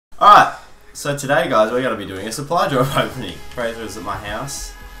So today, guys, we're going to be doing a supply drop opening. Fraser is at my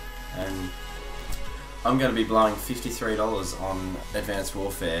house, and I'm going to be blowing $53 on Advanced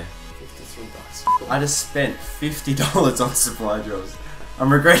Warfare. $53. I just spent $50 on supply drops.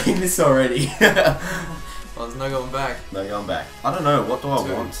 I'm regretting this already. Well, there's no going back. No going back. I don't know, what do I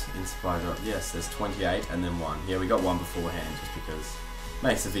want in supply drop? Yes, there's 28 and then 1. Yeah, we got 1 beforehand just because it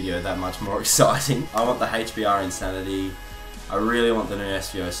makes the video that much more exciting. I want the HBR Insanity. I really want the new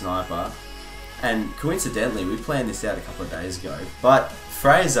SVO Sniper. And coincidentally, we planned this out a couple of days ago, but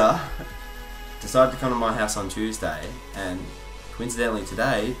Fraser decided to come to my house on Tuesday, and coincidentally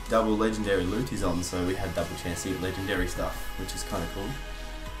today, double legendary loot is on, so we had double chance to get legendary stuff, which is kind of cool.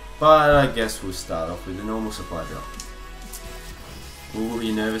 But I guess we'll start off with the normal supply drop. Ooh,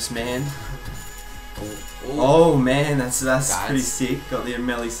 you nervous, man? Ooh. Oh man, that's Guys. pretty sick. Got the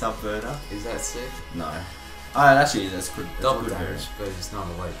Amelie Subverter. Is that sick? No. Actually, that's good. That's Double good damage, variant. but it's not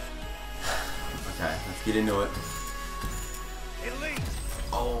elite. Okay, let's get into it.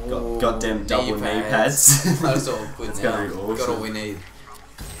 Oh, Got them double knee pads. That's all good. It's now. gonna be awesome. Got all we need.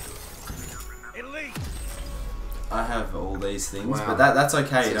 I have all these things, Wow. but that's okay.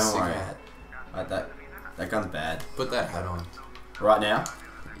 That's a Don't worry. cigarette. Like that gun's bad. Put that hat on. Right now,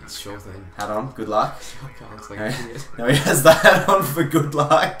 Sure thing. hat on. Good luck. Okay, looks like No, an idiot. no, he has the hat on for good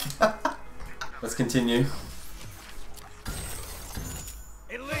luck. Let's continue.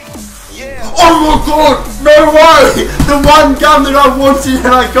 Oh my god! No way! The one gun that I wanted and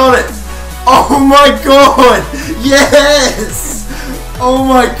I got it! Oh my god! Yes! Oh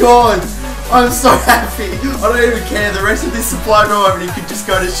my god! I'm so happy! I don't even care, the rest of this supply drop opening could just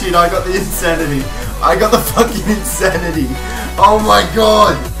go to shit. I got the Insanity. I got the fucking Insanity. Oh my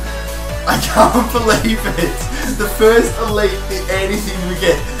god! I can't believe it! The first elite anything we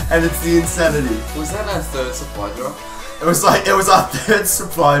get, and it's the Insanity. Was that our third supply drop? It was our third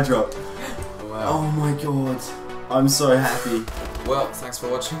supply drop. Wow. Oh my god. I'm so happy. Well, thanks for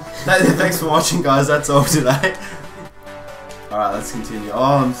watching. Thanks for watching, guys. That's all today. Alright, let's continue.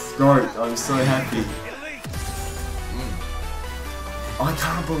 Oh, I'm stoked. I'm so happy. I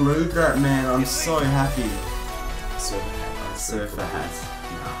can't believe that, man. I'm so happy. Surfer hat. Surfer hat.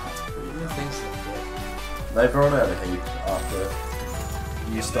 Nah, that's pretty I good. think so. They brought out a heap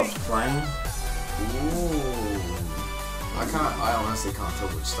after you stopped playing. Ooh. I honestly can't tell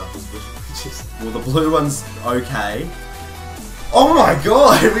which stuff is which is. Well, the blue one's okay. Oh my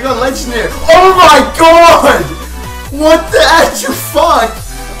god, we got legendary. Oh my god! What the actual fuck?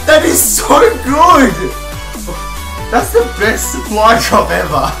 That is so good! That's the best supply drop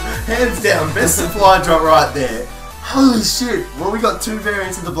ever. Hands down, best supply drop right there. Holy shit. Well, we got 2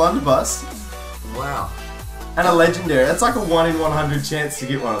 variants of the blunderbuss. Wow. And a legendary. That's like a 1 in 100 chance to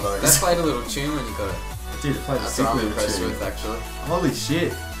get one of those. That played a little tune when you got it. Dude, it played a That's sick what I'm little impressed tune. with, actually. Holy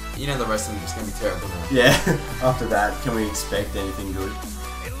shit. You know the rest of them is going to be terrible now. Yeah, after that, can we expect anything good?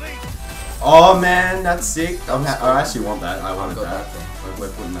 Oh man, that's sick. I actually want that. I wanted got that. that thing.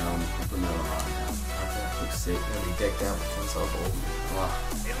 We're putting that on. We're putting that on right now. Okay. Looks sick. Gonna be decked out with console ball. Oh,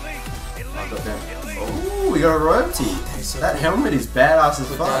 I got that. Oh, we got a royalty. So That helmet is badass as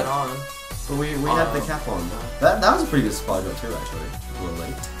put fuck. that on. But we had the cap on. That was a pretty good supply drop too, actually. Triple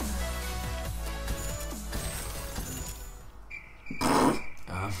elite.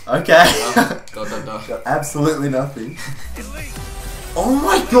 Okay. Got absolutely nothing. Oh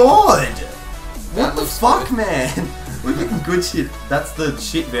my god! What the fuck, good. man? We're getting good shit. That's the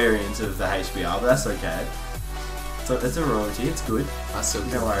shit variant of the HBR, but that's okay. So it's a royalty. It's good.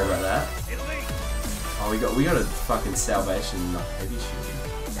 Don't worry about that. Oh, we got a fucking Salvation heavy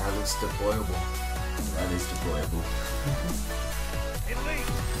shooting. That looks deployable. That is deployable.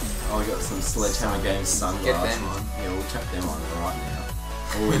 Oh, we got some Sledgehammer Games sunglasses. Get them on. Yeah, we'll chuck them on right now.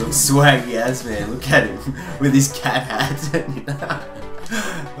 Oh, he looks swaggy as, man. Look at him with his cat hat.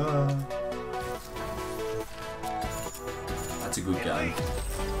 That's a good gun.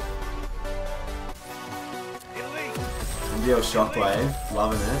 MDL Shockwave,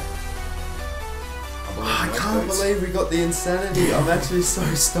 loving it. I can't believe we got the Insanity. I'm actually so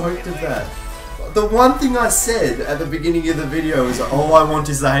stoked of that. The one thing I said at the beginning of the video was all I want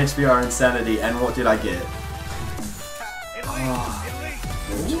is the HBR Insanity, and what did I get? Oh.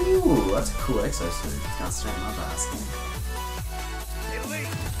 Ooh, that's a cool exosuit. Can't straighten my basket.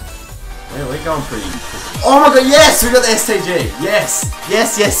 We're going pretty. Oh my god, yes! We got the STG! Yes!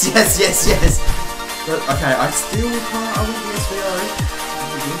 Yes, yes, yes, yes, yes! But, okay, I still can't. I want the SVO.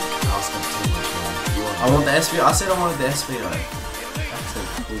 I want the SVO. I said I wanted the SVO. That's a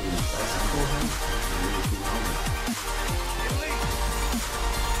cool. That's a cool thing. Really cool helmet.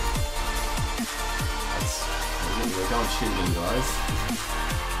 We're going shooting, guys.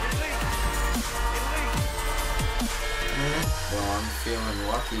 I'm feeling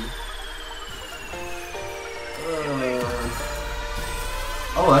lucky.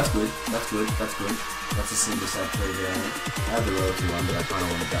 Oh, that's good. That's good. That's good. That's a single set 3 variant. I have the royalty one, but I kind of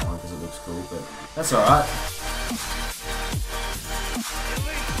wanted that one because it looks cool. But that's all right.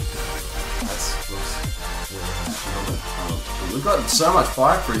 That's looks really nice. We've got so much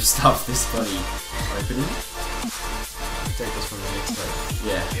fireproof stuff this bloody opening. Take this from the next stage.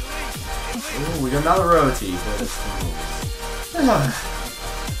 Yeah. Ooh, we got another royalty.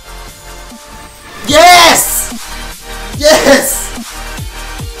 Yes! Yes!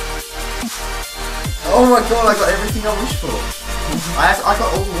 Oh my god, I got everything I wished for. I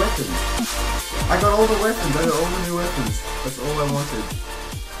got all the weapons. I got all the weapons. I got all the new weapons. That's all I wanted.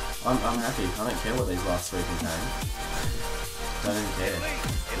 I'm happy. I don't care what these last 3 contain. Don't even care.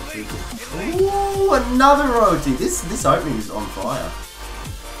 Ooh, another royalty. This opening is on fire.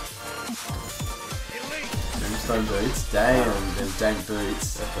 Tombstone boots. Damn, them dank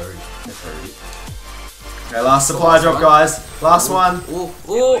boots. They're dirty. Okay, last supply drop, guys. Last one. Ooh.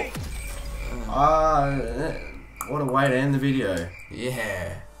 What a way to end the video.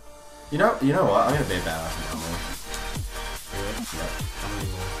 Yeah. You know what? I'm gonna be a badass and more. Really? Yep. How many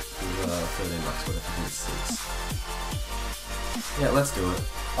more? $13 worth. I think it's 6. Yeah, let's do it.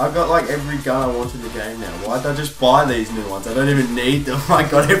 I've got like every gun I want in the game now. Why'd I just buy these new ones? I don't even need them. I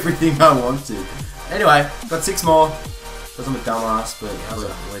got everything I want to. Anyway, got 6 more. Because I'm a dumbass, but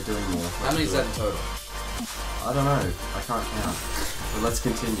we're doing more. How many is that in total? I don't know. I can't count. But let's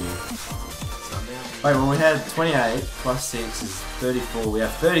continue. Wait, well we had 28 plus 6 is 34. We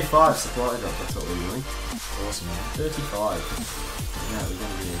have 35 supply drops. That's what we're doing. Awesome, man. 35. Yeah, we're going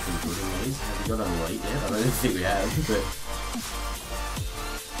to get anything good in these. Have we got an elite yet? I don't even think we have, but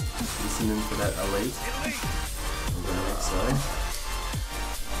listening for that elite. I'm going to think so.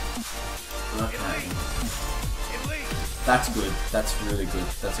 Okay. That's good. That's really good.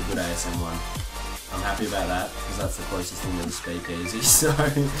 That's a good ASM one. I'm happy about that because that's the closest thing to the speakeasy. So,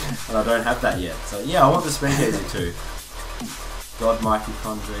 and I don't have that yet. So yeah, I want the speakeasy too. God, Michael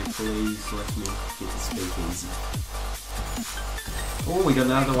Condrey, please let me get the speakeasy. Oh, we got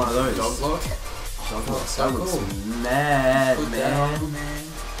another one of those. Dog block. Dog block. So That looks cool. mad, Put man. that on, man.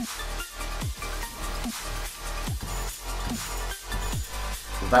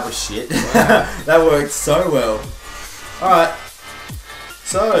 Well, that was shit. Wow. That worked so well. All right.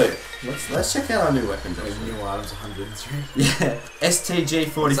 So. Let's check out our new weapons. New items 103. Yeah,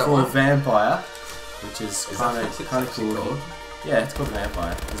 STG-44 Vampire, which is kind of cool. Called? Yeah, it's called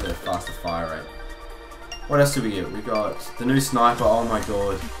Vampire. It's a faster fire rate. What else do we get? We got the new sniper. Oh my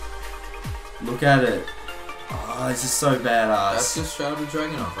god, look at it. Oh, this is so badass. That's just straight up a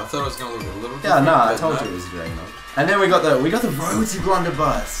Dragunov. I thought it was gonna look a little different. Yeah, no, I but told you it was a Dragunov. And then we got the royalty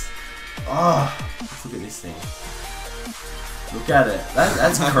blunderbuss. Oh, let's look at this thing. Look at it.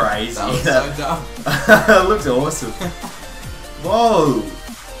 That's crazy. That was so dumb. It looks awesome. Whoa!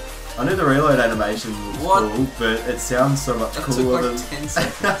 I knew the reload animation was cool, but it sounds so much cooler took like than... 10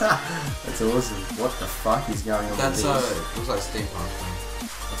 seconds. That's awesome. What the fuck is going on That's with this? looks like steampunk.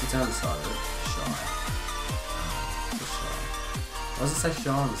 What's it on the side of it? Shy. What's shy? Why does it say shy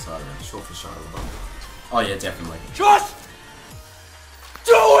on the side of it? Short for shot of the bump. Oh yeah, definitely. Just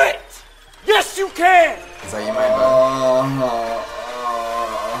do it! Yes, you can! Is that your main bow?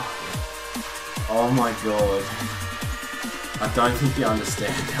 Oh my god. I don't think you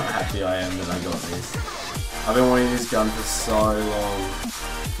understand how happy I am that I got this. I've been wanting this gun for so long.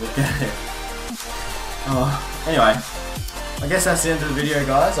 Look at it. Oh, anyway. I guess that's the end of the video,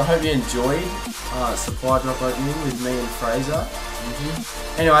 guys. I hope you enjoyed supply drop opening with me and Fraser.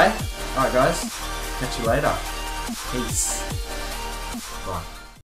 Anyway, alright guys. Catch you later. Peace.